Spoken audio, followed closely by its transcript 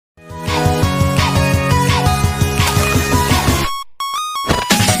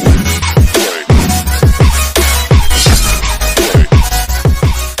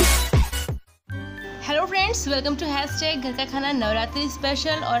घर का खाना नवरात्रि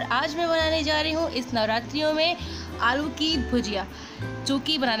स्पेशल। और आज मैं बनाने जा रही हूँ इस नवरात्रियों में आलू की भुजिया, जो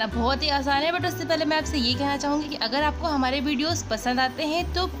कि बनाना बहुत ही आसान है। बट उससे पहले मैं आपसे ये कहना चाहूँगी कि अगर आपको हमारे वीडियोस पसंद आते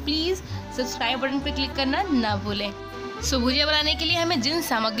हैं तो प्लीज़ सब्सक्राइब बटन पर क्लिक करना ना भूलें। सो भुजिया बनाने के लिए हमें जिन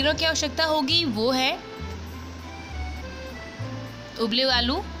सामग्रियों की आवश्यकता होगी वो है उबले हुए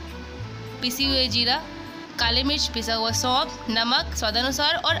आलू, पिसी हुए जीरा, काली मिर्च, पिसा हुआ सौंफ, नमक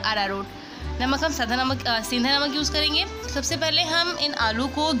स्वादानुसार और अरारोट। नमक हम सादा नमक सेंधा नमक यूज़ करेंगे। सबसे पहले हम इन आलू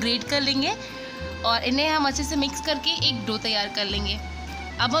को ग्रेट कर लेंगे और इन्हें हम अच्छे से मिक्स करके एक डो तैयार कर लेंगे।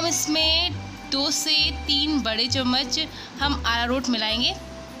 अब हम इसमें 2 से 3 बड़े चम्मच हम अरारोट मिलाएंगे।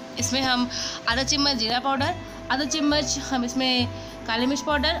 इसमें हम आधा चम्मच जीरा पाउडर, आधा चम्मच हम इसमें काली मिर्च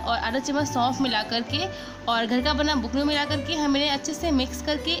पाउडर और आधा चम्मच सौंफ मिला करके और घर का बना बुकनी मिला करके हम इन्हें अच्छे से मिक्स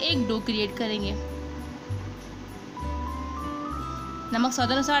करके एक डो क्रिएट करेंगे। नमक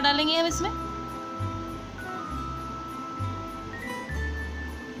स्वादानुसार डालेंगे हम इसमें।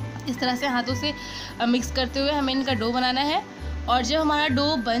 इस तरह से हाथों से मिक्स करते हुए हमें इनका डो बनाना है। और जब हमारा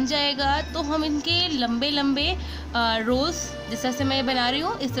डो बन जाएगा तो हम इनके लंबे लंबे रोल्स, जिस तरह से मैं बना रही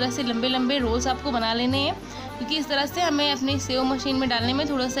हूँ इस तरह से लंबे लंबे रोल्स आपको बना लेने हैं, क्योंकि इस तरह से हमें अपनी सेव मशीन में डालने में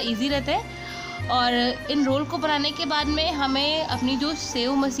थोड़ा सा इजी रहता है। और इन रोल को बनाने के बाद में हमें अपनी जो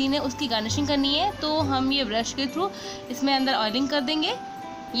सेव मशीन है उसकी गार्निशिंग करनी है। तो हम ये ब्रश के थ्रू इसमें अंदर ऑयलिंग कर देंगे।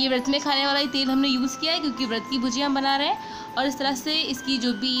 ये व्रत में खाने वाला ही तेल हमने यूज़ किया है, क्योंकि व्रत की भुजिया हम बना रहे हैं। और इस तरह से इसकी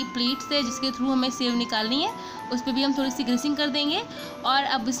जो भी प्लेट्स है जिसके थ्रू हमें सेव निकालनी है उस पर भी हम थोड़ी सी ग्रीसिंग कर देंगे। और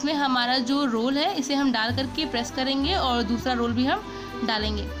अब इसमें हमारा जो रोल है इसे हम डाल करके प्रेस करेंगे और दूसरा रोल भी हम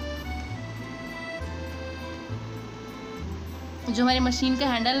डालेंगे। जो हमारी मशीन का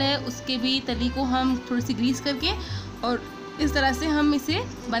हैंडल है उसके भी तली को हम थोड़ी सी ग्रीस करके और इस तरह से हम इसे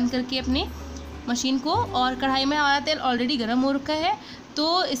बंद करके अपनी मशीन को, और कढ़ाई में हमारा तेल ऑलरेडी गर्म हो रखा है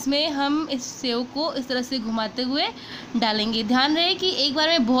तो इसमें हम इस सेव को इस तरह से घुमाते हुए डालेंगे। ध्यान रहे कि एक बार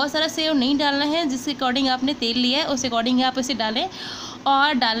में बहुत सारा सेव नहीं डालना है, जिस अकॉर्डिंग आपने तेल लिया है उस अकॉर्डिंग आप इसे डालें।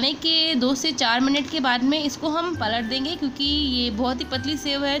 और डालने के 2 से 4 मिनट के बाद में इसको हम पलट देंगे, क्योंकि ये बहुत ही पतली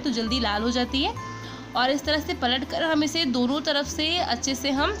सेव है तो जल्दी लाल हो जाती है। और इस तरह से पलट कर हम इसे दोनों तरफ से अच्छे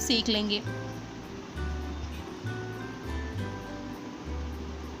से हम सेक लेंगे।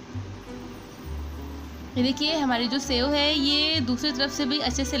 ये देखिए हमारी जो सेव है ये दूसरी तरफ से भी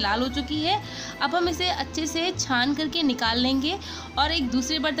अच्छे से लाल हो चुकी है। अब हम इसे अच्छे से छान करके निकाल लेंगे और एक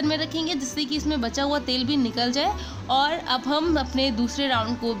दूसरे बर्तन में रखेंगे, जिससे कि इसमें बचा हुआ तेल भी निकल जाए। और अब हम अपने दूसरे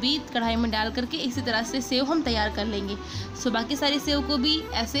राउंड को भी कढ़ाई में डाल करके इसी तरह से सेव हम तैयार कर लेंगे। सो बाकी सारी सेव को भी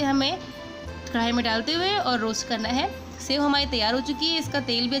ऐसे हमें कढ़ाई में डालते हुए और रोस्ट करना है। सेव हमारी तैयार हो चुकी है, इसका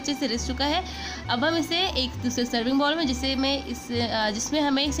तेल भी अच्छे से रिस चुका है। अब हम इसे एक दूसरे सर्विंग बाउल में जिसमें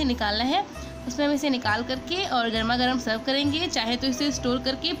हमें इसे निकालना है उसमें हम इसे निकाल करके और गर्मा गर्म सर्व करेंगे। चाहे तो इसे स्टोर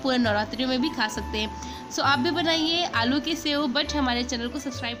करके पूरे नवरात्रियों में भी खा सकते हैं। सो आप भी बनाइए आलू की सेव, बट हमारे चैनल को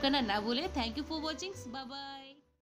सब्सक्राइब करना ना भूलें। Thank you for watching, bye bye.